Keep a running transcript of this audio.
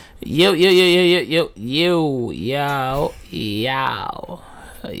Yo, yo, yo, yo, yo, yo, yo, yo,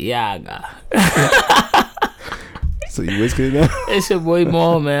 yaga. So you whiskered now? It's your boy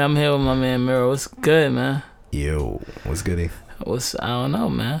Maul, man. I'm here with my man Miro. What's good, man? Yo, what's goody? I don't know,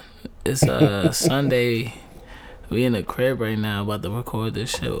 man. It's Sunday. We in the crib right now, about to record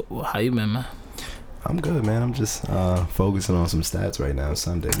this shit. How you been, man? I'm good, man. I'm just focusing on some stats right now.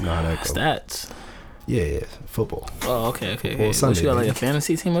 Sunday, you know how that goes. Stats? Yeah, football. Oh, okay. Sunday, What, you got like baby. a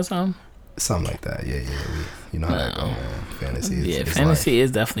fantasy team or something? Something like that. Yeah. You know how that goes, man. Fantasy is Yeah, it's fantasy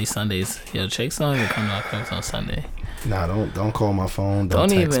is definitely Sundays. Yo, chicks don't even come to our cribs on Sunday. Nah, don't call my phone. Don't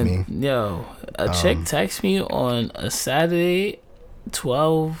text me. Yo, a chick text me on a Saturday,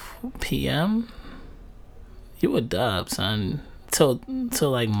 12 p.m. You a dub, son. Till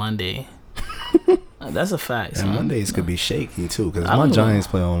like Monday. That's a fact, son. And Mondays could be shaky too, because I my don't Giants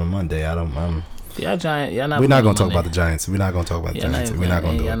play on a Monday. Y'all Giant. Y'all not. We're not gonna talk Monday. about the Giants. We're not gonna talk about the Giants. We're not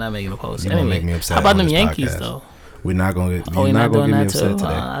gonna do Y'all it. not making a post. You're Anyway, gonna make me upset. how about on them this Yankees podcast. though? We're not gonna. Oh, You're not gonna doing get me that upset too?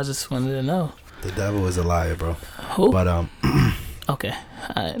 today. I just wanted to know. The devil is a liar, bro. Who? But Okay.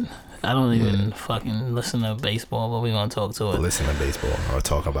 I don't even fucking listen to baseball, but we gonna talk to it. listen to baseball or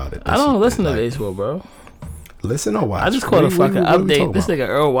talk about it. I don't listen to Like, baseball, bro. Listen or watch. I just caught a fucking what are we update. talking This about? nigga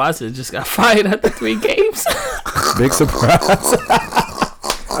Earl Watson just got fired after 3 games. Big surprise.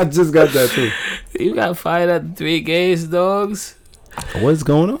 I just got that too. You got fired after 3 games, dogs. What's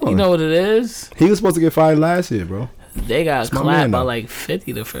going on? You know what it is? He was supposed to get fired last year, bro. They got It's my clapped man, by though. like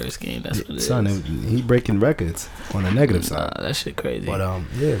 50 the first game. That's what it is. Son, he breaking records on the negative side. That shit crazy. But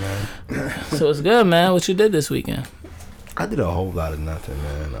yeah, man. So it's good, man. What you did this weekend? I did a whole lot of nothing,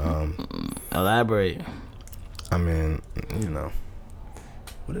 man. Elaborate. I mean, you know,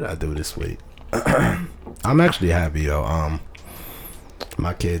 what did I do this week? I'm actually happy though.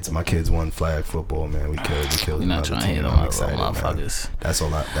 My kids won flag football, man. We killed You're not another trying to hit team. on I'm my excited, little man.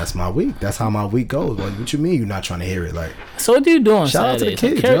 motherfuckers. That's my week. That's how my week goes. What you mean you're not trying to hear it? Like, So what do you do on Shout out to the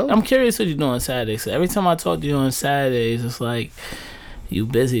Saturdays? kids, yo. I'm curious what you do on Saturdays. Every time I talk to you on Saturdays, it's like you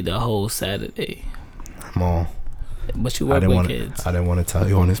busy the whole Saturday, I'm on. but you I work didn't with want kids. I didn't want to tell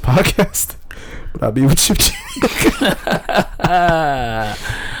you on this podcast, but I'll be with you.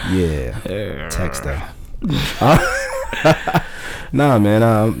 Yeah, text her. Nah,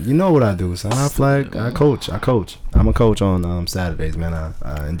 man. You know what I do, son. I coach. I'm a coach on Saturdays, man.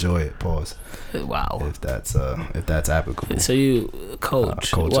 I enjoy it. Pause. Wow. If that's applicable. So you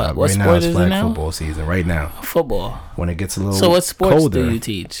coach. Coach. What Right now sport it's is it flag now? football season. Right now, Football. when it gets a little So what sports colder, do you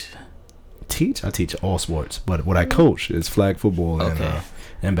teach? I teach all sports, but what I coach is flag football Okay.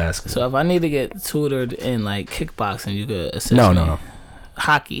 and basketball. So if I need to get tutored in like kickboxing, you could assist No, me. no.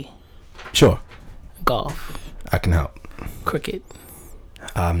 Hockey, Sure, golf, I can help. cricket.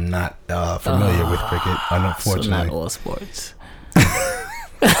 I'm not familiar with cricket, So unfortunately. not all sports.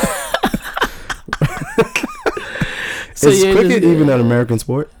 Is you're cricket just- even an American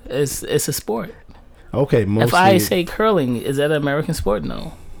sport? It's a sport. Okay, mostly. If I say curling, is that an American sport?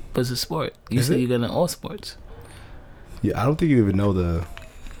 No, but it's a sport. You Is say it? you're good in all sports. Yeah, I don't think you even know the.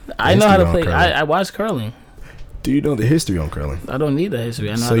 I know how to history play. on curling. I watch curling. Do you know the history on curling? I don't need the history.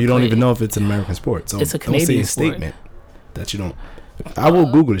 I know So how to you don't play even it. know if it's an American sport. So It's a don't say Canadian a sport. statement that you don't. I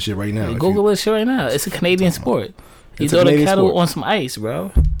will Google this shit right now. if Google it shit right now. It's a Canadian sport. You It's a throw the Canadian kettle sport. on some ice,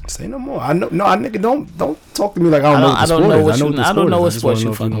 bro. Say no more. I know. No, I nigga, don't talk to me like I don't know what the I don't sport know is. what I know you. what the I sport don't know is. what just sports wanna you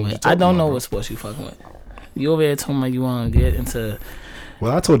know if fucking know what with. you're I talking don't know about, what sports you fucking with. You over here telling me you want to get into. bro.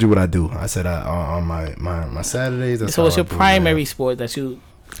 Well, I told you what I do. I said on my Saturdays. That's So how what's your I do, primary man. sport that you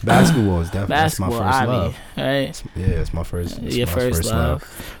Basketball is definitely that's my basketball? first Ivy, love. right? Yeah, it's my first. It's Your my first love.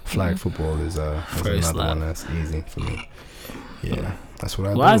 Flag football is First another love. one that's easy for me. Yeah, that's what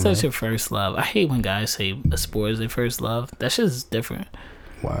I do. Why is that man. your first love? I hate when guys say a sport is their first love. That shit is different.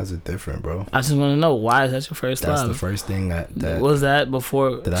 Why is it different, bro? I just want to know, why is that your first That's love? the first thing that Was that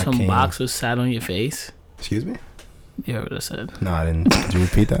before that I some came- boxers sat on your face? Excuse me? You heard what I said. No, I didn't. Did you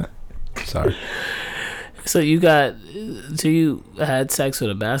repeat that? Sorry. So you had sex with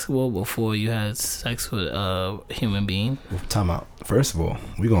a basketball before you had sex with a human being? Time out. First of all,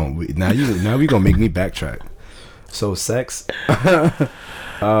 we gonna make me backtrack. So sex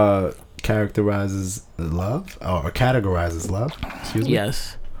characterizes love or categorizes love. Excuse me.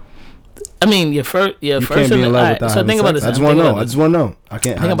 Yes. I mean, your first You can't be in love without So having think about sex. this. I just want to know. I just want to know. I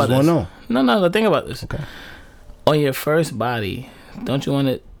can't. Think I about just want to this. know. No, think about this. Okay. On your first body, don't you want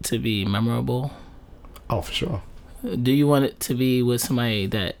it to be memorable? Oh, for sure. Do you want it to be with somebody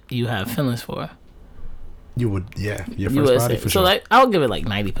that you have feelings for? You would, yeah. Your You first would body say- for so sure. like I'll give it like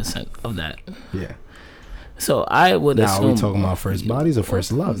 90% of that. Yeah. So I would Now, assume. are we talking about first bodies or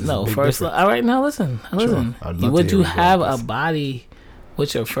first loves? No, first love. All right, now listen. Sure. I'd love to Would hear you where you go have with a this. body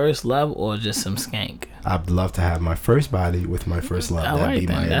with your first love or just some skank? I'd love to have my first body with my first love. All That'd right, be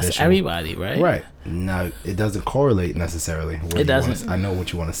then. my That's initial. everybody, right? Right. Now, it doesn't correlate necessarily. It doesn't. I know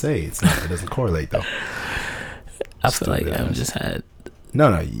what you want to say. It's not. It doesn't correlate, though. I feel like Em just had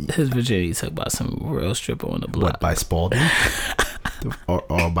No. his virginity took by some real stripper on the block. What, by Spalding?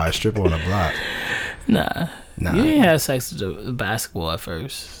 or by a stripper on the block? Nah. You didn't have sex with the basketball at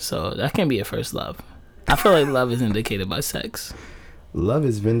first, so that can't be your first love. I feel like love is indicated by sex. Love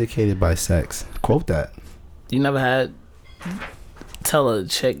is vindicated by sex. Quote that. You never had tell a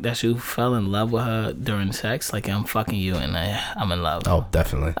chick that you fell in love with her during sex, like I'm fucking you and I'm in love. Oh,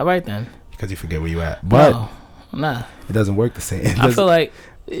 definitely. All right then. Because you forget where you at. But no, nah. It doesn't work the same. I feel like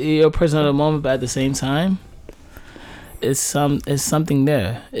you're a person of the moment, but at the same time, it's something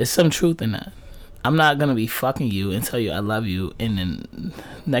there. It's some truth in that. I'm not gonna be fucking you and tell you I love you, and then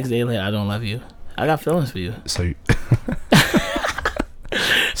next day later I don't love you. I got feelings for you. So you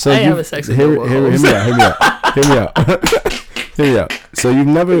I ain't having sex with hear you. me out. So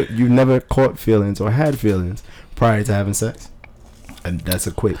you've never caught feelings or had feelings prior to having sex? And that's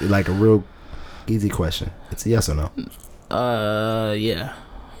a real easy question. It's a yes or no. Yeah.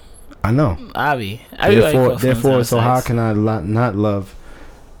 I know. Therefore, so how can I not love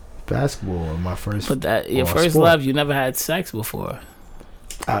basketball or my first? But that your first sport? love, you never had sex before.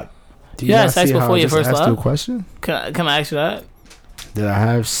 Do you had not sex see how before I your just first asked love? you a question? Can I ask you that? Did I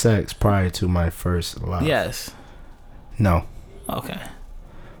have sex prior to my first love? Yes. No. Okay.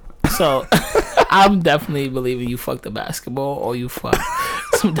 So I'm definitely believing you fucked the basketball or you fucked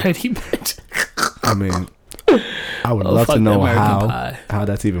some dirty bitch. I mean, I would love to know how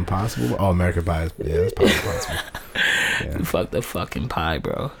that's even possible. Oh, American Pie. That's probably possible. Yeah. You fucked the fucking pie,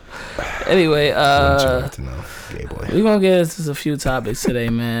 bro. Anyway, to know, gay boy. We're gonna get into a few topics today,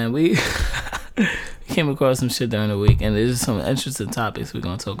 man. We came across some shit during the week, and there's some interesting topics we're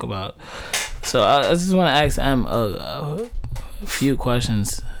gonna talk about. So I just want to ask Em a few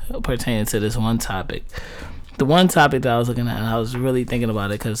questions pertaining to this one topic. The one topic that I was looking at, and I was really thinking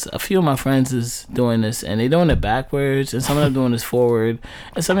about it, because a few of my friends is doing this, and they're doing it backwards, and some of them doing this forward,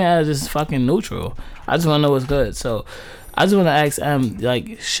 and some of them are just fucking neutral. I just want to know what's good. So I just want to ask Em,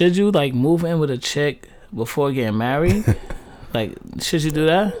 like, should you like move in with a chick before getting married? Like, should you do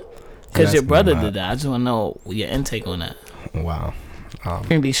that? Because your brother did that. I just want to know your intake on that. Wow.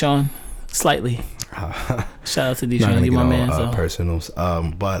 Can be Sean slightly. Shout out to D-Sean, you my man. Personals.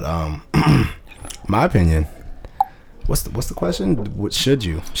 But my opinion. What's the question? What should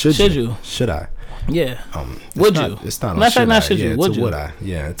you? Should I? Yeah. Would you? It's not. Matter of fact, not should you. Would you? Would I?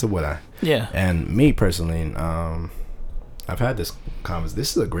 Yeah, it's a would I. Yeah. And me personally, I've had this conversation.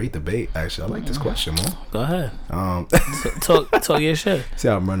 This is a great debate. Actually, I like this question, man. Go ahead. Talk your shit. See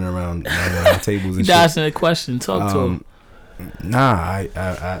how I'm running around tables and shit. Dodging the question. Talk to him. Nah,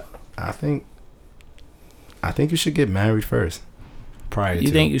 I think you should get married first. You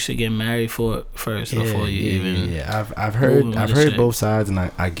think you should get married first before you even? Yeah, I've heard both sides, and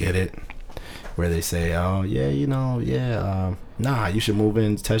I get it. Where they say, oh yeah, nah, you should move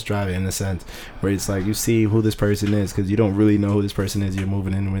in, test drive it, in a sense where it's like you see who this person is, because you don't really know who this person is you're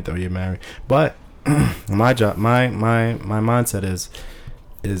moving in with or you're married. But my mindset is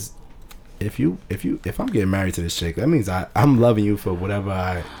if I'm getting married to this chick, that means I'm loving you for whatever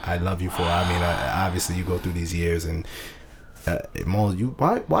I love you for. I mean, obviously you go through these years and.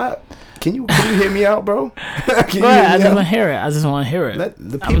 Why? Can you hear me out, bro? I just want to hear it. Let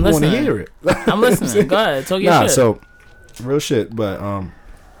the people want to hear it. I'm listening. Go ahead, talk your shit. So real shit. But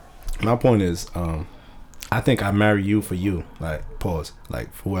my point is, I think I marry you for you. Like pause.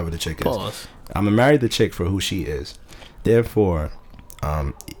 Like for whoever the chick is. Pause. I'm gonna marry the chick for who she is. Therefore,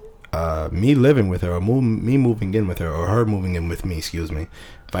 me living with her, or me moving in with her, or her moving in with me, excuse me,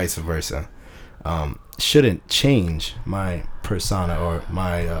 vice versa, shouldn't change my persona or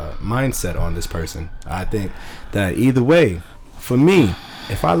my mindset on this person. I think that either way, for me,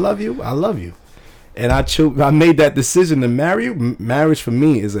 if I love you, I love you, and I made that decision to marry you. Marriage for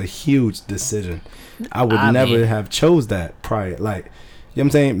me is a huge decision. I would never have chose that prior. Like, you know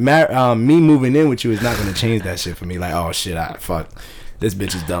what I'm saying? Me moving in with you is not going to change that shit for me. Like, oh shit, fuck, this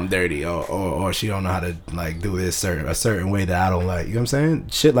bitch is dumb dirty, or she don't know how to like do this a certain way that I don't like. You know what I'm saying?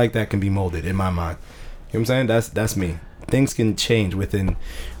 Shit like that can be molded in my mind. You know what I'm saying? That's me. Things can change within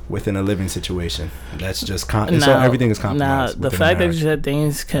a living situation. That's just everything is compromised. Now, the fact that you said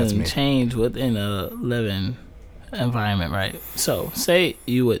things can change within a living environment, right? So, say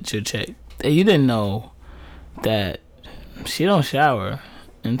you with your chick, and you didn't know that she don't shower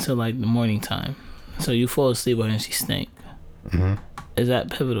until like the morning time. So you fall asleep with her and she stink. Mm-hmm. is that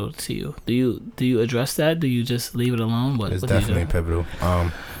pivotal to you? Do you address that? Do you just leave it alone? It's what do you definitely do? pivotal.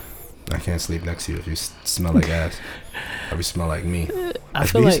 I can't sleep next to you if you smell like ass. Or you smell like me. I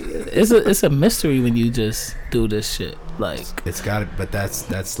feel like it's a mystery when you just do this shit. Like it's got it, but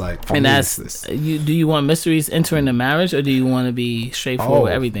that's like. And that's you. Do you want mysteries entering the marriage, or do you want to be straightforward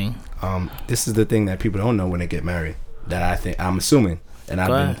with everything? This is the thing that people don't know when they get married. That I'm assuming, and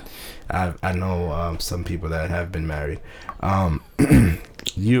I know some people that have been married.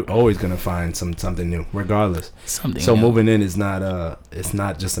 You're always gonna find something new, regardless. So new. Moving in is not it's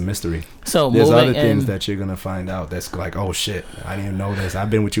not just a mystery. So there's other things that you're gonna find out that's like, oh shit, I didn't even know this. I've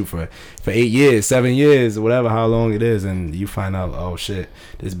been with you for 8 years, 7 years, whatever, how long it is, and you find out, oh shit,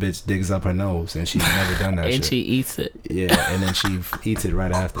 this bitch digs up her nose and she's never done that. And shit. She eats it. Yeah, and then she eats it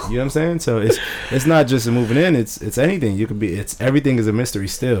right after. You know what I'm saying? So it's not just a moving in. It's anything. You could be. It's everything is a mystery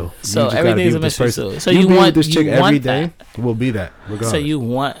still. So everything is a mystery still. So you want with this chick every day. That. Will be that. Regardless. So you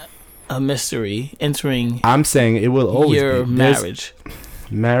want a mystery entering. I'm saying it will always your be.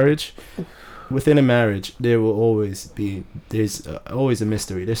 Marriage. Within a marriage, there will always be. There's always a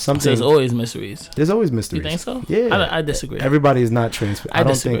mystery. There's something. There's always mysteries. There's always mysteries. You think so? Yeah. I disagree. Everybody is not transparent.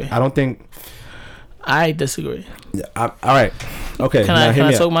 I don't think. I disagree. Yeah, all right. Okay. Can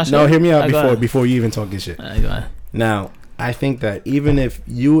I talk my shit? No, hear me out before you even talk your shit. Go ahead. Now, I think that even if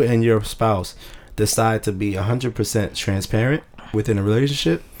you and your spouse decide to be 100% transparent within a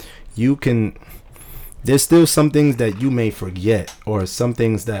relationship, you can. There's still some things that you may forget, or some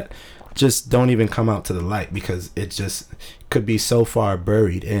things that just don't even come out to the light because it just could be so far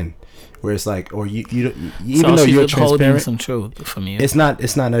buried in. Where it's like, or you even though you're transparent, some truth from you. It's not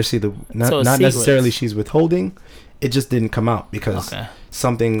necessarily not necessarily she's withholding. It just didn't come out because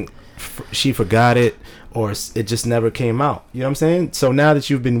something she forgot it, or it just never came out. You know what I'm saying? So now that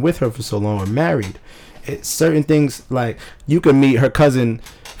you've been with her for so long or married, certain things like you can meet her cousin,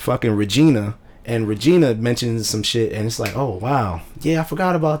 fucking Regina, and Regina mentions some shit, and it's like, oh wow, yeah, I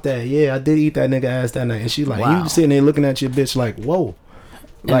forgot about that. Yeah, I did eat that nigga ass that night, and she's like, you sitting there looking at your bitch like, whoa.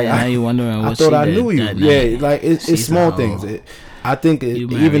 Like now you wondering what I thought I knew you. Yeah, like it's small things. I think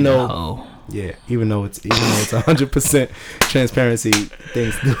even though it's 100% transparency,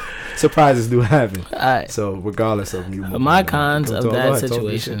 surprises do happen. So regardless of you, my cons of that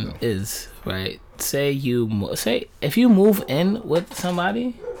situation is right. Say if you move in with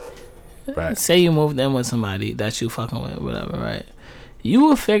somebody, right? Say you moved in with somebody that you fucking with, whatever, right? You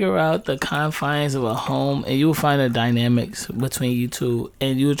will figure out the confines of a home, and you will find the dynamics between you two,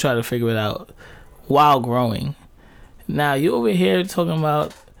 and you will try to figure it out while growing. Now you over here talking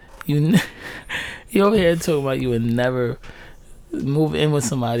about you would never move in with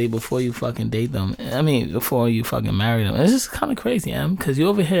somebody before you fucking date them. I mean, before you fucking marry them. It's just kind of crazy, man. Because you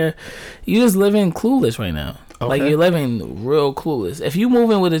over here, you just living clueless right now. Okay. Like you're living real clueless. If you move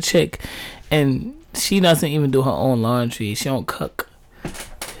in with a chick, and she doesn't even do her own laundry, she don't cook.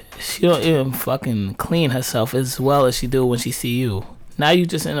 She don't even fucking clean herself as well as she do when she see you. Now you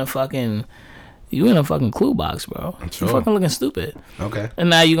just in a fucking clue box, bro. Sure. You fucking looking stupid. Okay.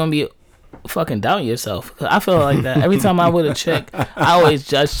 And now you're gonna be fucking doubting yourself. Cause I feel like that every time I'm with a chick, I always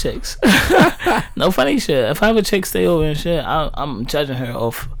judge chicks. No funny shit. If I have a chick stay over and shit, I'm judging her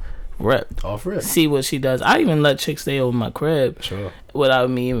off rip. Off rip. See what she does. I even let chicks stay over my crib. Sure. Without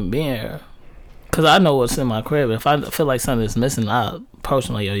me even being here. Cause I know what's in my crib. If I feel like something is missing, I'll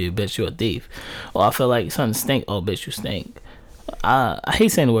personally, yo, you bitch, you a thief. Or I feel like something stink, oh bitch, you stink. I hate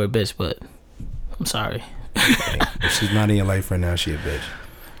saying the word bitch, but I'm sorry. Hey, if she's not in your life right now, she a bitch.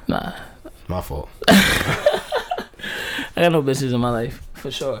 Nah. My fault. I got no bitches in my life,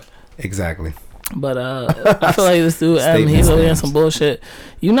 for sure. Exactly. But I feel like this dude, he's over here some bullshit.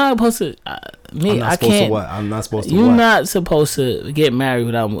 You're not supposed to. I can't. I'm not supposed to. You're not supposed to get married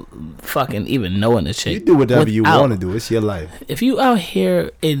without fucking even knowing a chick. You do whatever you want to do. It's your life. If you out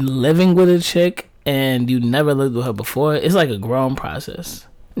here in living with a chick and you never lived with her before, it's like a growing process.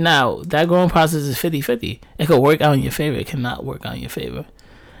 Now, that growing process is 50-50. It could work out in your favor. It cannot work out in your favor.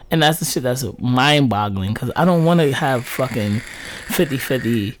 And that's the shit that's mind-boggling, because I don't want to have fucking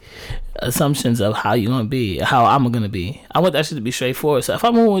 50-50 assumptions of how you're going to be, how I'm going to be. I want that shit to be straightforward. So if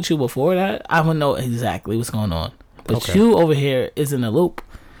I'm moving with you before that, I would know exactly what's going on. But you over here is in a loop,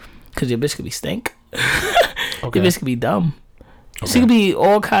 because your bitch could be stink. Your bitch could be dumb. She could be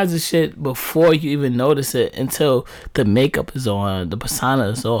all kinds of shit before you even notice it, until the makeup is on, the persona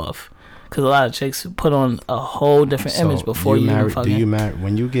is off. Because a lot of chicks put on a whole different image before you even fucking. Do you marry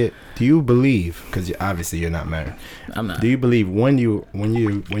when you get? Do you believe? Because obviously you're not married. I'm not. Do you believe when you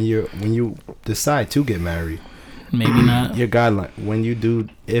decide to get married? Maybe not. Your guideline when you do,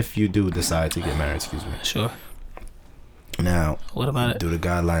 if you do decide to get married, excuse me. Sure. Now, What about it? do the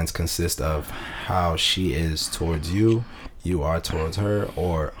guidelines consist of how she is towards you, you are towards her,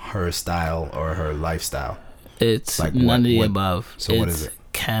 or her style or her lifestyle? It's Like none what- of the what- above. so it's what is it?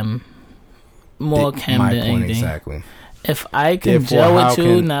 More chem My than point anything. exactly. If I can Therefore, gel how with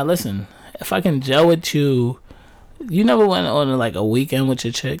you, can- now listen. If I can gel with you, you never went on like a weekend with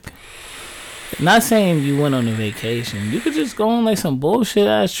your chick. Not saying you went on a vacation. You could just go on like some bullshit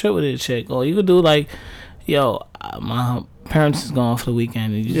ass trip with a chick, or you could do like, yo, my parents is gone for the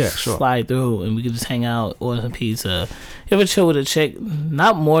weekend, and you just sure. slide through, and we could just hang out, order some pizza. You ever chill with a chick?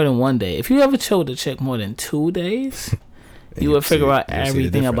 Not more than one day. If you ever chill with a chick more than 2 days, you would figure out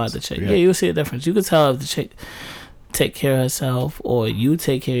everything about the chick. Yeah, you would see a difference. You could tell if the chick take care of herself, or you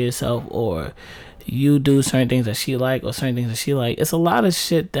take care of yourself, or you do certain things that she like, or certain things that she like. It's a lot of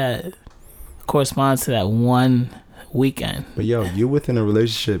shit that corresponds to that one weekend. But yo, you within a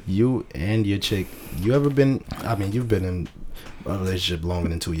relationship, you and your chick, you ever been, I mean, you've been in a relationship longer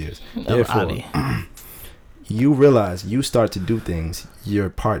than 2 years. Therefore, you realize you start to do things your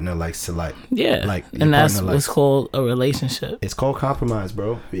partner likes to like. Yeah, like your and that's partner what's likes. called a relationship. It's called compromise,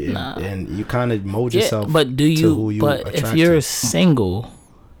 bro. Nah. And you kind of mold Yeah, yourself. but do to you? who you But if attract you're to. single,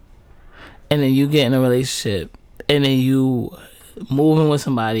 and then you get in a relationship, and then you move in with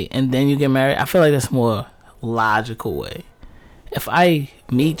somebody, and then you get married, I feel like that's more logical way. If I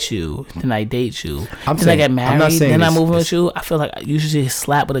meet you, then I date you, I'm then saying, I get I'm not married, saying then I it's- move in it's- with you, I feel like you should just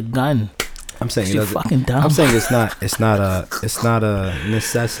slap with a gun. I'm saying it You're doesn't. fucking dumb. I'm saying it's not a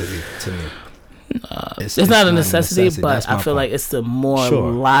necessity to me. It's not a necessity, That's but I my feel point. like it's the more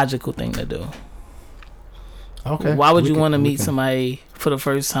Sure. logical thing to do. Okay. Why would we you can- want to we meet can- somebody for the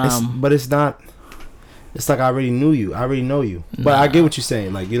first It's- time? but it's not. It's like I already knew you. I already know you. But I get what you're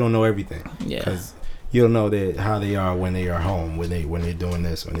saying. Like you don't know everything. Yeah. Because you don't know how they are when they are home, when they're doing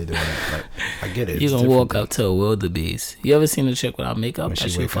this, when they're doing that. Like I get it. You It's gonna different walk up to a wildebeest. You ever seen a chick without makeup when that she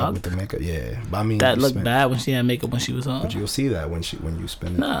she wake up with fucked? the makeup. Yeah, but I mean That you looked spend- bad when she had makeup when she was on. But you'll see that when you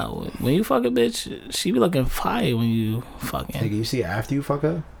spend it. Nah, when you fuck a bitch, she be looking fire when you fucking. Nigga, you see it after you fuck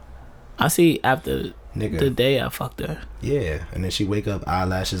her. I see after Nigga. the day I fucked her, Yeah, and then she wake up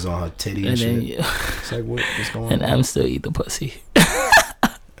eyelashes on her titty and, and shit. then you, It's like what's going and on? I'm still eat the pussy.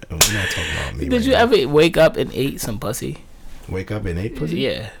 We're not talking about me. Did right you now. ever wake up and ate some pussy? Wake up and ate pussy?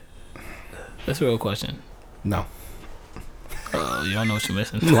 Yeah, that's a real question. No. You don't know what you're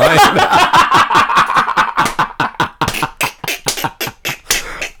missing.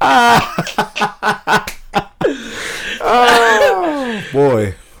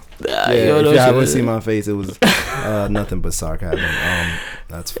 Boy. You Yeah, don't know if what you you're haven't missing. seen my face, it was nothing but sarcasm.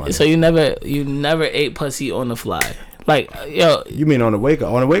 That's funny. So you never ate pussy on the fly, like yo. You mean on the wake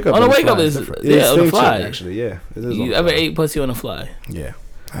up? On the wake up? On the wake up fly is- different. yeah, It's on the same fly. shit, actually, yeah. It is on You the ever fly. ate pussy on the fly? Yeah,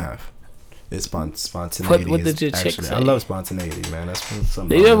 I have. It's spontaneity. What is did your chick actually, I say? love spontaneity, man. That's something.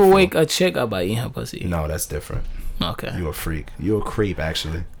 Did you I'm ever for. wake a chick up by eating her pussy? No, that's different. Okay. You a freak. You a creep,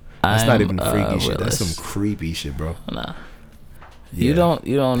 actually. That's I'm not even a freaky shit. That's realist. some creepy shit, bro. Nah. Yeah.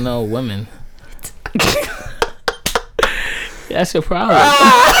 You don't know women. That's your problem.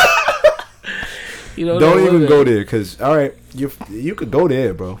 You don't know Don't even women. go there, cause all right, you could go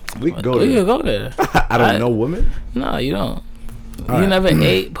there, bro. We could go We there. can go there. I don't know women. No, you don't. All You right. never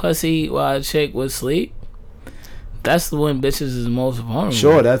ate pussy while a chick was asleep. That's when bitches is most vulnerable.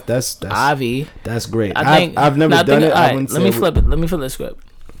 Sure, that's Ivy. that's great. I think I've never now done think- it. all I right, wouldn't let say me I flip it. Let me flip the script.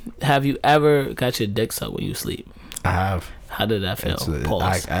 Have you ever got your dick sucked when you sleep? I have. How did that feel?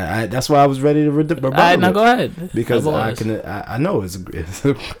 Pause. I that's why I was ready to rebuttal All right, now it. go ahead. Because Now I pause. can. I know it's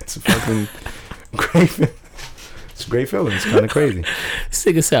a fucking great. It's a great feeling. It's kind of crazy. This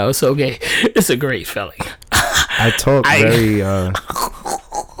nigga sounds so gay. It's a great feeling. I talk very.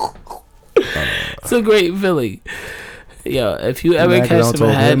 It's a great feeling. Yo, if you ever Mad 'cause I catch don't some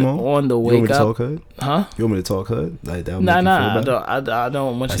talk head hood, Mo? on the You want me wake to up, talk hood? huh? You want me to talk hood? Like that? Would Nah, make you nah, feel better? I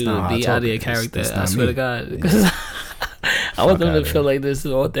don't want That's you not to how I be talk. out of your That's- character. that's I not swear me. to God, because I want them outta to feel here. like this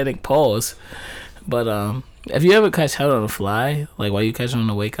is authentic pause. But if you ever catch head on the fly, like while you catch on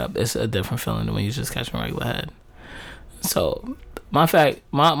the wake up, it's a different feeling than when you just catch a regular head. So my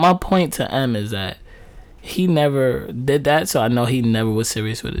point to M is that he never did that, so I know he never was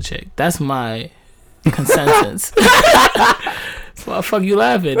serious with a chick. That's my consensus. So why the fuck you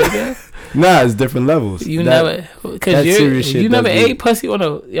laughing, nigga? Nah, it's different levels. You That- never, that cause serious shit you never does ate get- pussy on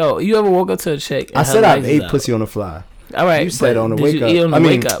a You ever woke up to a chick? And I her said I've legs ate out? pussy on the fly. All right, You said but on the did wake you up. eat on the I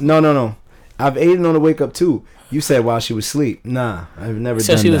mean, wake up? no. I've eaten on the wake up too. You said while she was asleep. Nah, I've never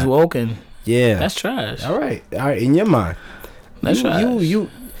So done she that. was woken. Yeah. That's trash. all right. In your mind. That's trash. You.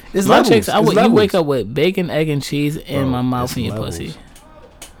 It's My levels. chicks, It's you levels. wake up with bacon, egg, and cheese in Bro, my mouth it's and your levels. pussy.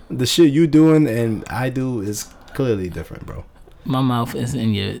 The shit you doing and I do is Clearly different, bro. My mouth is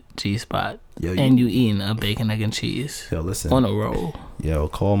in your G spot. Yo, and you eating a bacon, egg, and cheese. Yo, listen. On a roll. Yo,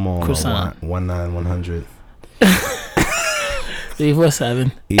 call them on Croissant. 19100.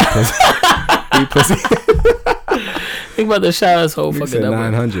 347. Eat pussy. Eat pussy. Think about the shout out's whole fucking number.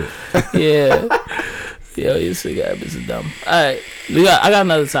 900. Yeah. Yo, you sick ass bitch is dumb. Alright. I got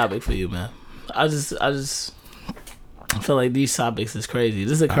another topic for you, man. I just feel like these topics is crazy.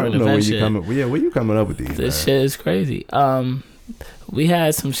 This is a current event shit. Where you coming up with these? This shit is crazy. We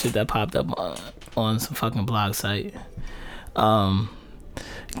had some shit that popped up on some fucking blog site.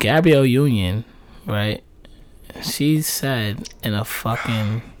 Gabrielle Union, right? She said in a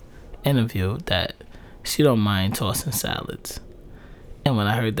fucking interview that she don't mind tossing salads. And when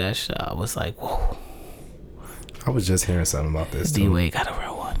I heard that shit, I was like, whoa. I was just hearing something about this. D-Wade got a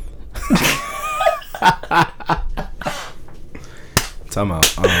real one. Talking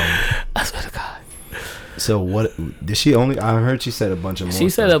about, I swear to God. So what did she only? I heard she said a bunch of more. She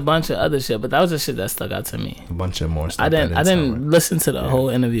said a bunch of other shit, but that was the shit that stuck out to me. A bunch of more stuff. I didn't listen to the whole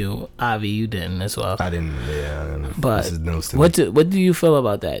interview. Avi, you didn't as well. I didn't. Yeah, I didn't. But this is news to me. What do you feel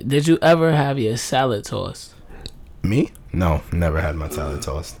about that? Did you ever have your salad tossed? Me? No, never had my salad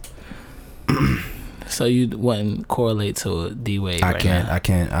tossed. So you wouldn't correlate to D-Wade I right can't. now? I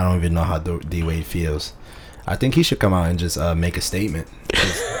can't. I don't even know how D-Wade feels. I think he should come out and just make a statement.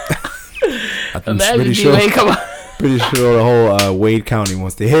 I'm pretty sure the whole Wade County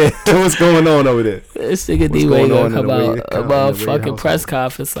wants to hear what's going on over there. This nigga D-Wade gonna come out about fucking press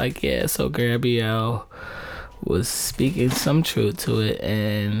conference like, yeah, so Gabrielle was speaking some truth to it,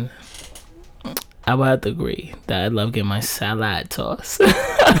 and I would have to agree that I love getting my salad tossed.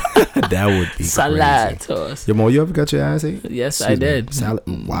 That would be salad crazy. Tossed. Yo, Mo, you ever got your ass ate? Yes, I did. Salad?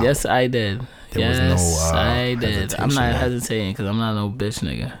 Wow. Yes, I did. There was no I did. hesitation I'm not there. hesitating because I'm not no bitch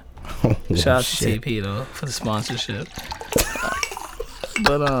nigga. Oh, Shout out to shit. TP though for the sponsorship.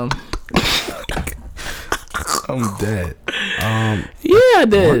 But I'm dead. yeah, I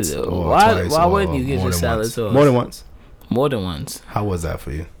did. Once or Why twice why or wouldn't you get more your than salad once? tossed? More than once. More than once. How was that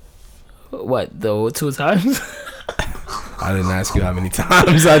for you? What, the 2 times? I didn't ask you how many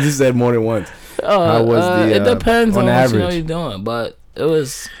times. I just said more than once. How was the? It depends on what average? you know you're doing, but it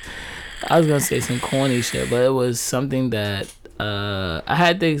was. I was gonna say some corny shit, but it was something that I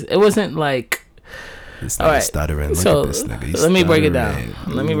had things. It wasn't like. This All nigga right. stuttering. Look So at this nigga. He's let me break it stuttering.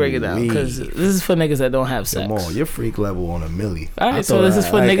 down. Let me break it down because this is for niggas that don't have sex. Come on, your freak level on a milli. All right, so this is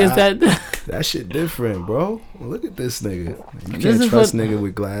for niggas that. That shit different, bro. Look at this nigga. You This can't is trust for- nigga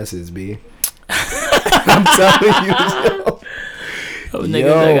with glasses, B. I'm telling you. Oh,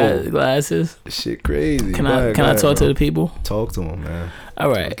 niggas that got glasses. Shit crazy. Can I talk to the people? Talk to him, man. All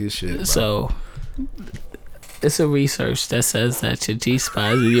right. Talk his shit, bro. So it's a research that says that your G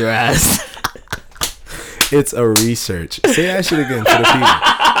spot is in your ass. It's a research. Say that shit again to the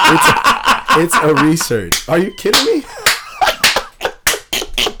people. It's a research. Are you kidding me?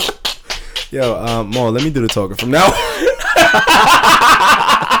 Yo, Mo, let me do the talking from now.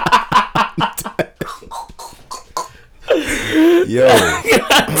 Yo,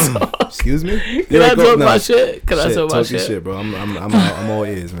 excuse me. Can I talk my shit? Can I talk my your shit? shit, bro. I'm all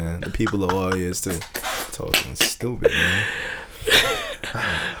ears, man. The people are all ears too. Talking stupid, man.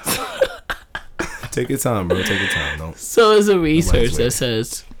 Take your time, bro. Take your time. Don't. So it's a research that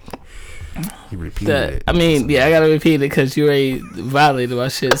says You repeated that. it. I mean, yeah, I gotta repeat it because you already violated my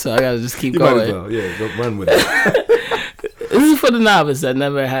shit, so I gotta just keep You might as going. well. Yeah, go run with it. This is for the novice that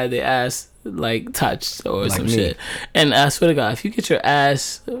never had their ass like touched or Like some me. shit. And I swear to God, if you get your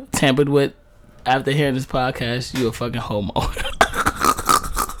ass tampered with after hearing this podcast, you a fucking homo.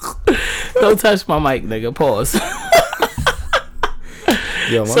 Don't touch my mic, nigga. Pause.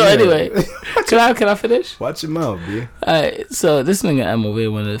 Yo, my So man. anyway, can I finish? Watch your mouth, B. Alright, so this nigga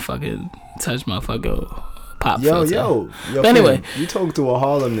MOV wanted to fucking touch my fucking pop filter. Yo, But anyway. friend, you talk to a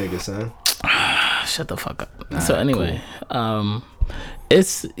Harlem nigga, son. Shut the fuck up. Alright, So anyway,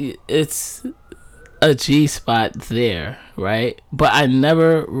 it's a G spot there, right? But I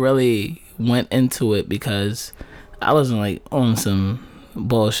never really went into it because I wasn't like on some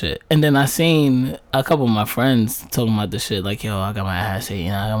bullshit. And then I seen a couple of my friends talking about this shit, like, yo, I got my ass ate,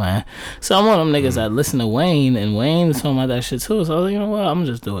 I got my. So I'm one of them niggas that listen to Wayne, and Wayne was talking about that shit too. So I was like, you know what, I'm gonna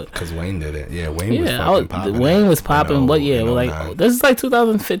just do it. Cause Wayne did it. Yeah, Wayne was Yeah, fucking popping. Wayne was popping, but yeah, in well, 09. like this is like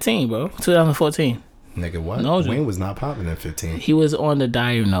 2015, bro, 2014. Nigga, what? No, Wayne was not popping in 15. He was on the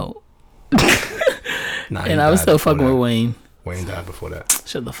dire note, Nah, he and I was died still before fucking that. with Wayne. Wayne died before that.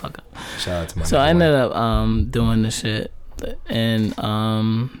 Shut the fuck up. Shout out to my So nigga I Wayne. ended up doing the shit, and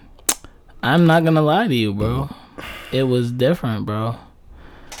I'm not gonna lie to you, bro. It was different, bro.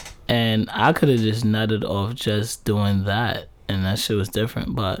 And I could have just nutted off just doing that, and that shit was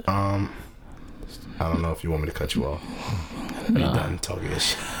different. But I don't know if you want me to cut you off. Are you done talking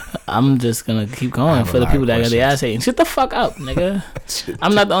this shit? I'm just gonna keep going for the people that got the ass hating. Shut the fuck up, nigga.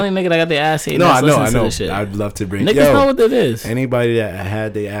 I'm not the only nigga that got the ass hating. No, I know. This shit. I'd love to bring. Niggas know what it is. Anybody that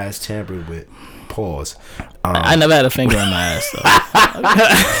had their ass tampered with, pause. I never had a finger in my ass though.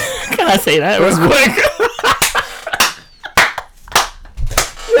 Can I say that real quick?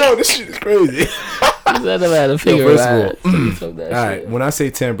 Yo, this shit is crazy. I never had a finger. First of all, all right. When I say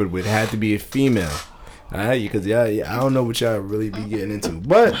tampered with, it had to be a female. All right, because I don't know what y'all really be getting into,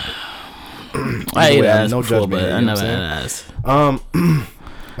 but I ate ass no before, but I never had ass.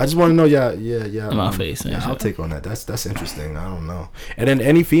 I just want to know, yeah. In my face. Yeah, I'll take on that. That's interesting. I don't know. And then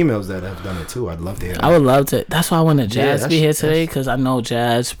any females that have done it too, I'd love to hear that. I would love to. That's why I wanted Jazz to be here today, because I know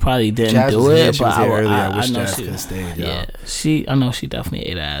Jazz probably didn't do it, but I wish Jazz could have stayed. Yeah, I know she definitely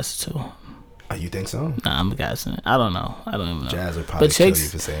ate ass too. Oh, you think so? Nah, I'm guessing. I don't know. I don't even know. Jazz would probably kill you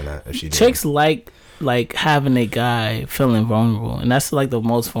for saying that if she did. Chicks like having a guy feeling vulnerable, and that's like the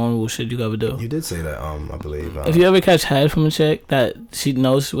most vulnerable shit you could ever do. You did say that, I believe. If you ever catch head from a chick that she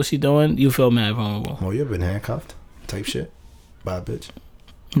knows what she doing, you feel mad vulnerable. Oh, you ever been handcuffed type shit by a bitch?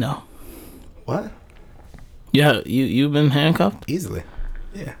 No. What? Yeah, you've been handcuffed? Easily.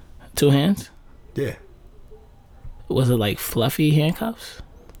 Yeah. 2 hands? Yeah. Was it like fluffy handcuffs?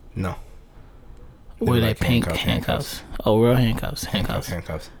 No. Were they like pink handcuffs? Oh, real handcuffs.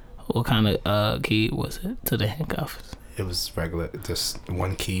 Handcuffs. What kind of key was it to the handcuffs? It was regular, just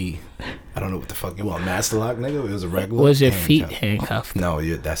one key. I don't know what the fuck you want, master lock, nigga. It was a regular. Was your feet handcuffed? No,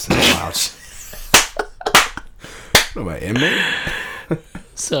 that's not wild shit. What am I, inmate?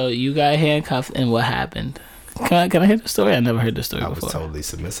 So you got handcuffed, and what happened? Can I hear the story? I never heard the story before. I was totally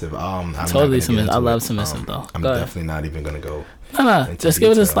submissive. I'm totally submissive. I love submissive though. I'm definitely not even gonna go. No. Just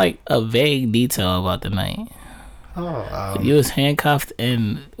give us like a vague detail about the night. Oh, you was handcuffed,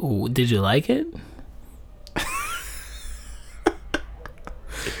 and did you like it?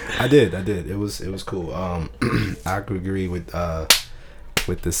 I did. It was cool. I could agree with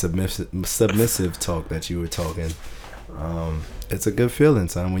the submissive talk that you were talking. It's a good feeling,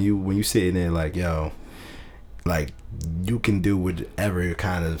 son. When you sitting there like, yo, like you can do whatever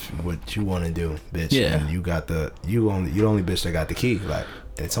kind of what you want to do, bitch. Yeah. And you the only bitch that got the key. Like,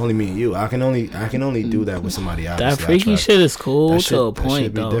 it's only me and you. I can only do that with somebody else. That freaky shit is cool to a point, that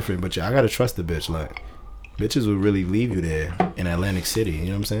should be though. different, but I gotta trust the bitch. Like, bitches would really leave you there in Atlantic City. You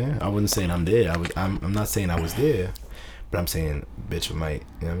know what I'm saying? I wasn't saying I'm there. I'm not saying I was there, but I'm saying bitch might.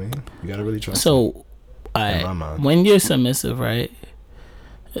 You know what I mean? You gotta really trust. So, when you're submissive, right?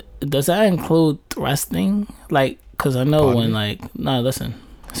 Does that include thrusting? Like, cause I know when listen.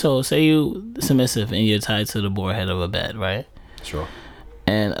 So say you submissive and you're tied to the board head of a bed, right? Sure.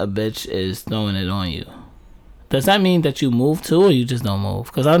 And a bitch is throwing it on you. Does that mean that you move too, or you just don't move?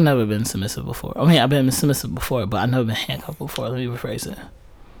 Because I've never been submissive before. I mean, I've been submissive before, but I've never been handcuffed before. Let me rephrase it.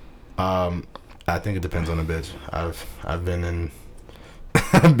 I think it depends on the bitch. I've been in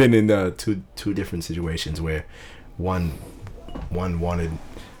I've been in two different situations where one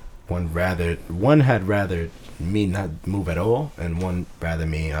had rather me not move at all, and one rather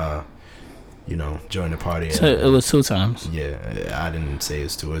me join the party. So it was 2 times. Yeah, I didn't say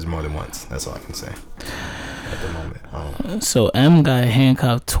it's 2. It was more than once. That's all I can say at the moment. So M got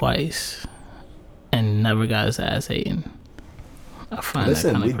handcuffed twice and never got his ass eaten. I find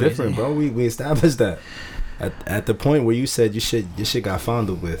Listen, that kind of we different, bro. We established that. At the point where you said your shit got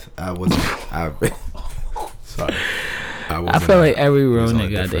fondled with, sorry. I feel like every real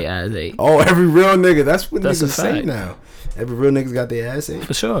nigga got their ass ate. Oh, every real nigga. That's what That's niggas say now. Every real niggas got their ass ate.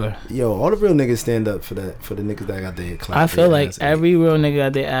 For sure. Yo, all the real niggas stand up for that. For the niggas that got their clap. I feel like every real nigga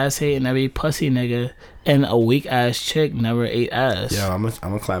got their ass ate, and every pussy nigga and a weak ass chick never ate ass. Yo, I'm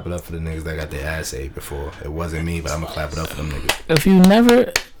gonna clap it up for the niggas that got their ass ate before. It wasn't me, but I'm gonna clap it up for them niggas. If you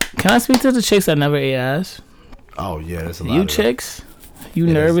never, can I speak to the chicks that never ate ass? Oh yeah, that's a lot. You chicks, you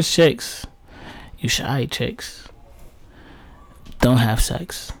nervous chicks, you shy chicks. Don't have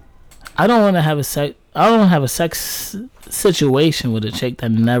sex. I don't want to have a sex situation with a chick that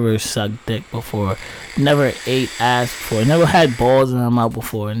never sucked dick before, never ate ass before, never had balls in her mouth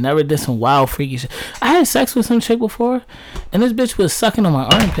before, never did some wild freaky shit. I had sex with some chick before, and this bitch was sucking on my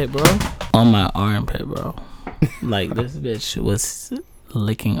armpit, bro. On my armpit, bro. Like, this bitch was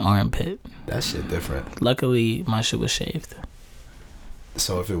licking armpit. That shit different. Luckily, my shit was shaved.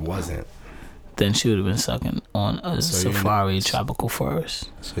 So if it wasn't, then she would have been sucking on a safari tropical forest.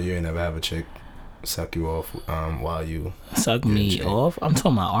 So you ain't never have a chick suck you off while you suck me off? I'm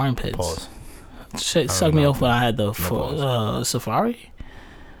talking about armpits. Pause. Shit, suck me off when I had the safari.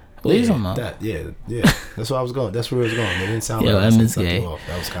 What are you talking about? That's what I was going. That's where it was going. It didn't sound Yo, like I was Edmund's saying gay. something off.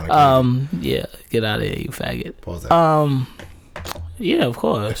 That was kind of crazy. Yeah, get out of here, you faggot. Pause that. Yeah, of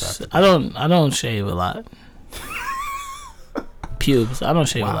course. I don't shave a lot. Pubes. I don't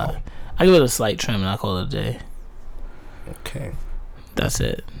shave a lot. I give it a slight trim and I call it a day. Okay. That's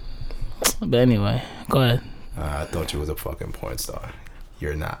it. But anyway, go ahead. I thought you was a fucking porn star.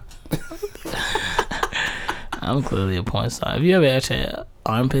 You're not. I'm clearly a porn star. Have you ever actually had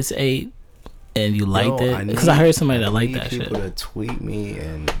armpits ate and you liked it? Because I need- heard somebody that liked that shit. people to tweet me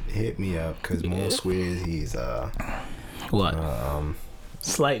and hit me up because Mo swears he's What?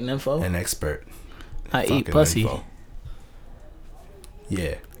 Slight info? an expert. I eat fucking pussy. info.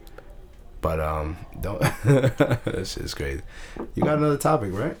 Yeah. But don't that shit's crazy. You got another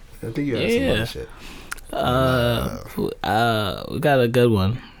topic, right? I think you had some other shit. We got a good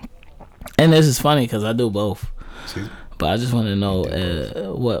one. And this is funny because I do both. Excuse me? But I just want to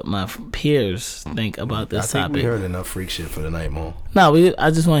know what my peers think about this I think topic. we heard enough freak shit for the night, Mo. No, I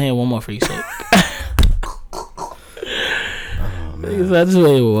just want to hear one more freak shit. Oh man. I just want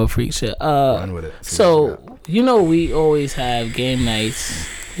to hear one more freak shit. Run with it. See what you So got. you know we always have game nights.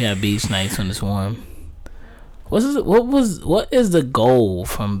 We have beach nights when it's warm. What is the goal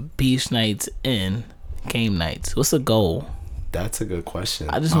from beach nights and game nights? What's the goal? That's a good question.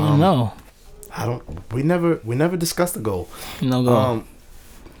 I just want to know. We never discussed the goal. No goal.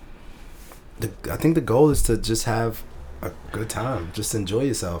 I think the goal is to just have a good time, just enjoy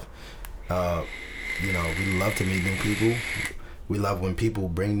yourself. We love to meet new people. We love when people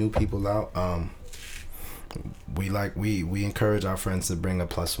bring new people out. We encourage our friends to bring a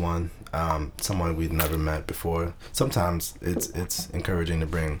plus one, someone we've never met before. Sometimes it's encouraging to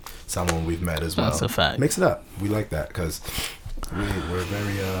bring someone we've met as well. That's a fact. Mix it up. We like that because we're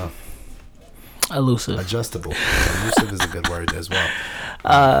very Elusive. adjustable. Elusive is a good word as well.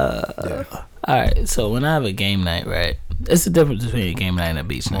 Yeah. All right. So when I have a game night, right? It's the difference between a game night and a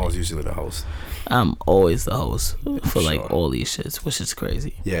beach I'm night. always usually the host. I'm always the host for like Sure. all these shits, which is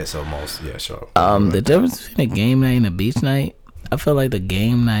crazy. Yeah, so sure. The difference between a game night and a beach night, I feel like the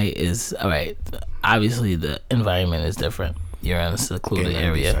game night is all right. Obviously, the environment is different. You're in a secluded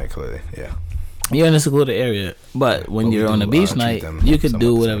area. Right, clearly, yeah. You're in a secluded area, but when But we you're on do, a beach treat night, them you could somewhat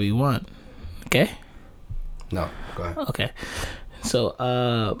do the whatever same. you want. Okay. No, go ahead. Okay. So,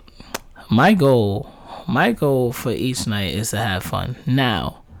 my goal for each night is to have fun.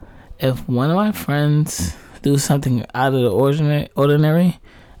 Now, if one of my friends do something out of the ordinary,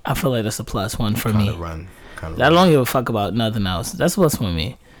 I feel like that's a plus one for me. I don't give a fuck about nothing else. That's what's for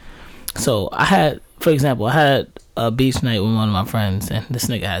me. So for example, I had a beach night with one of my friends, and this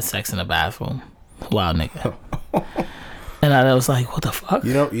nigga had sex in the bathroom. Wild nigga. And I was like, what the fuck?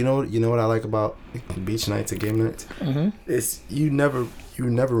 You know what I like about beach nights and game nights? Mm-hmm. It's you never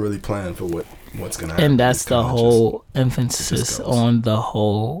really plan for what's gonna happen. And that's It's the kinda whole it emphasis just goes. on the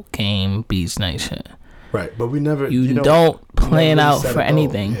whole game beach night shit. right. But we never You know, don't we never plan really out set for a goal.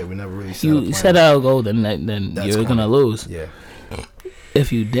 anything. Yeah, we never really set a plan. You set out a goal, then That's you're kinda- gonna lose. Yeah.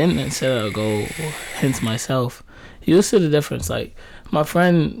 If you didn't set out a goal, hence myself, you'll see the difference. Like my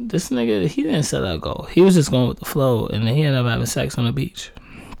friend, this nigga, he didn't set out a goal. He was just going with the flow, and then he ended up having sex on the beach.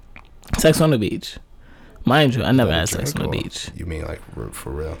 Sex on the beach, mind you. I never had sex on the beach. You mean like for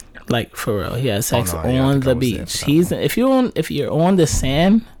real? Like for real, he had sex no, yeah, I on think I the was there beach. for that If you're on the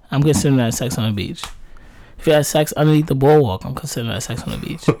sand, I'm considering that sex on the beach. If you had sex underneath the boardwalk, I'm considering that sex on the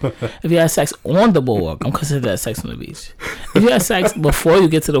beach. If you had sex on the boardwalk, I'm considering that sex on the beach. If you had sex before you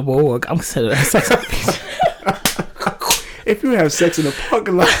get to the boardwalk, I'm considering that sex on the beach. If you have sex in the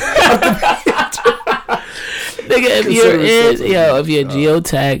parking lot, Nigga, if your beach.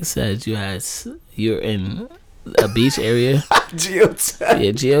 geotag says you're in a beach area, geotag.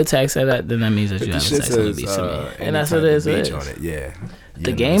 your geotag said that, then that means that you The have shit sex on the says, beach to me. any And that's what type it of is. It beach is. on it. Yeah. The You're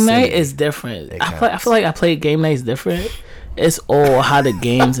in game night vicinity. is different. It I counts. feel like I play game nights different. It's all how the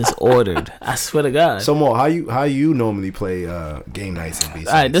games is ordered. I swear to God. So Mo, how you normally play game nights and beach?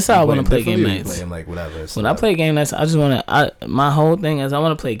 All right, this is how I want to play game You nights. play 'em like whatever. When I play game nights, I just want to. My whole thing is I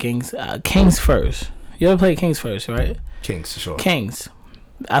want to play Kings first. You ever play Kings first, right? Kings, sure. Kings.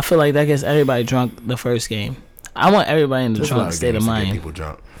 I feel like that gets everybody drunk the first game. I want everybody in the There's a lot drunk of state of games to get mind. people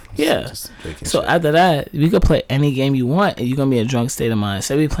drunk. Yeah. Just drinking So shit. after that, you could play any game you want, and you're gonna be in a drunk state of mind.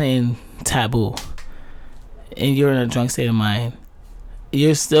 Say we playing Taboo, and you're in a drunk state of mind.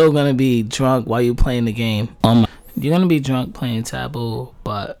 You're still gonna be drunk while you're playing the game. You're gonna be drunk playing Taboo,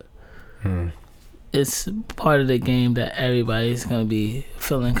 but it's part of the game that everybody's gonna be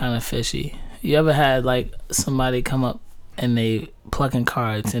feeling kind of fishy. You ever had like somebody come up and they plucking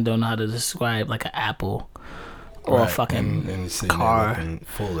cards and don't know how to describe like an apple or a Right, fucking and sitting there car. looking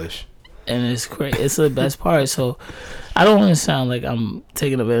foolish. And it's great. It's the best part. So I don't want to sound like I'm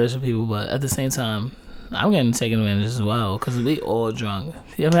taking advantage of people, but at the same time, I'm getting taken advantage as well because we all drunk.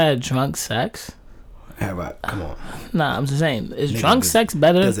 You ever had drunk sex? Have I? Come on. Nah, I'm just saying. Is Nigga, drunk sex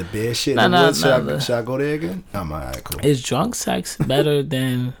better? There's a bear shit Nah, in the nah, woods. nah. Should I go there again? I'm alright, cool. Is drunk sex better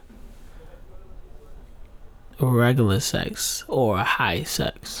than regular sex or high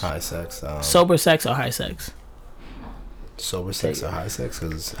sex? High sex. Sober sex or high sex? Sober sex or high sex?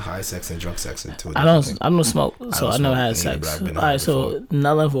 Because high sex and drunk sex are two I different don't smoke, so I never smoke had either, sex. but I've been All high right, so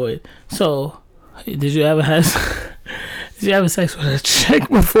null and void. So, did you ever have did you ever sex with a chick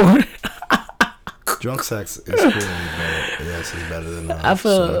before? Drunk sex is clearly better. Yes, it's better than I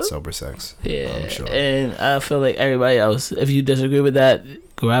feel sober sex. yeah, I'm sure. and I feel like everybody else. If you disagree with that,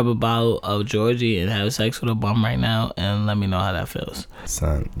 grab a bottle of Georgie and have sex with a bum right now, and let me know how that feels.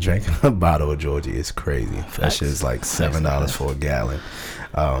 Son, drinking a bottle of Georgie is crazy. That Facts. shit is like $7 Facts. for a gallon.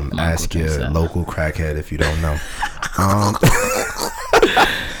 My Ask uncle your drinks that. local crackhead if you don't know. I'm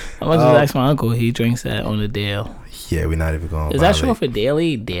gonna just ask my uncle. He drinks that on the Dale. Yeah, we're not even going to Is that short for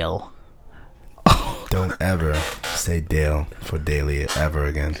daily? Dale. Don't ever say Dale for daily ever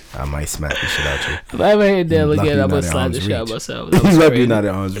again. I might smack the shit out you. If I ever hear Dale Lucky again, I'm not gonna at slap arm's the shit out of reach. myself. That was He's lucky crazy. not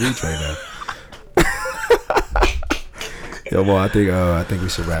at arm's reach right now. Yo, boy, I think we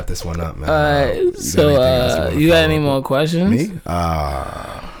should wrap this one up, man. Alright, so you got any more questions? Me?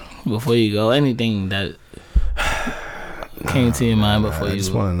 Before you go, anything that came to your mind before I you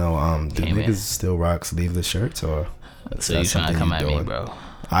just want to know, do came niggas in. still rock sleeveless shirts or? So you trying to come at me, bro?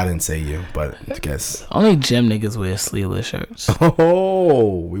 I didn't say you, but I guess. Only gym niggas wear sleeveless shirts.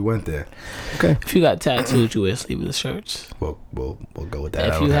 Oh, we went there. Okay, If you got tattoos, you wear sleeveless shirts. we'll go with that. I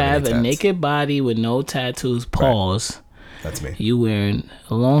If don't you have any a tats. naked body with no tattoos, pause. That's me. You wearing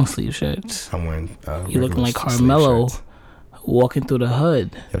long sleeve shirts. I'm wearing. You looking regular like sleeve Carmelo shirts. walking through the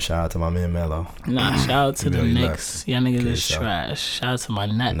hood. Yo, shout out to my man Melo. Nah, shout out to He the really Knicks. Y'all niggas Get is yourself. trash. Shout out to my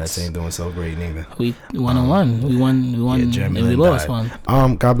Nets Nets. ain't doing so great neither. We 1-1. We won, Jeremy and we Lin lost died.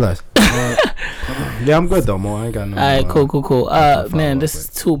 one. God bless. Yeah, I'm good though, Mo. I ain't got no. All right, cool. Man, this with.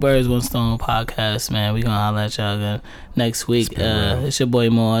 is Two Birds, One Stone podcast, man. We gonna holler at y'all again next week. real. It's your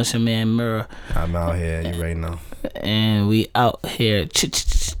boy Mo, it's your man Mirror, I'm out here. You ready now? and we out here.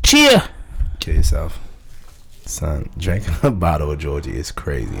 Cheer. Kill yourself. Son, drinking a bottle of Georgie is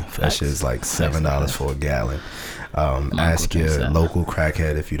crazy. That Facts. shit is like $7 Facts. for a gallon. uncle Ask drinks your that. local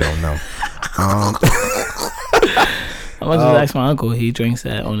crackhead if you don't know. I'm gonna just ask my uncle. He drinks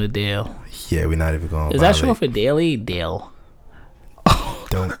that on the Dale. Yeah, we're not even going. Is that short for daily? Dale.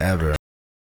 Don't ever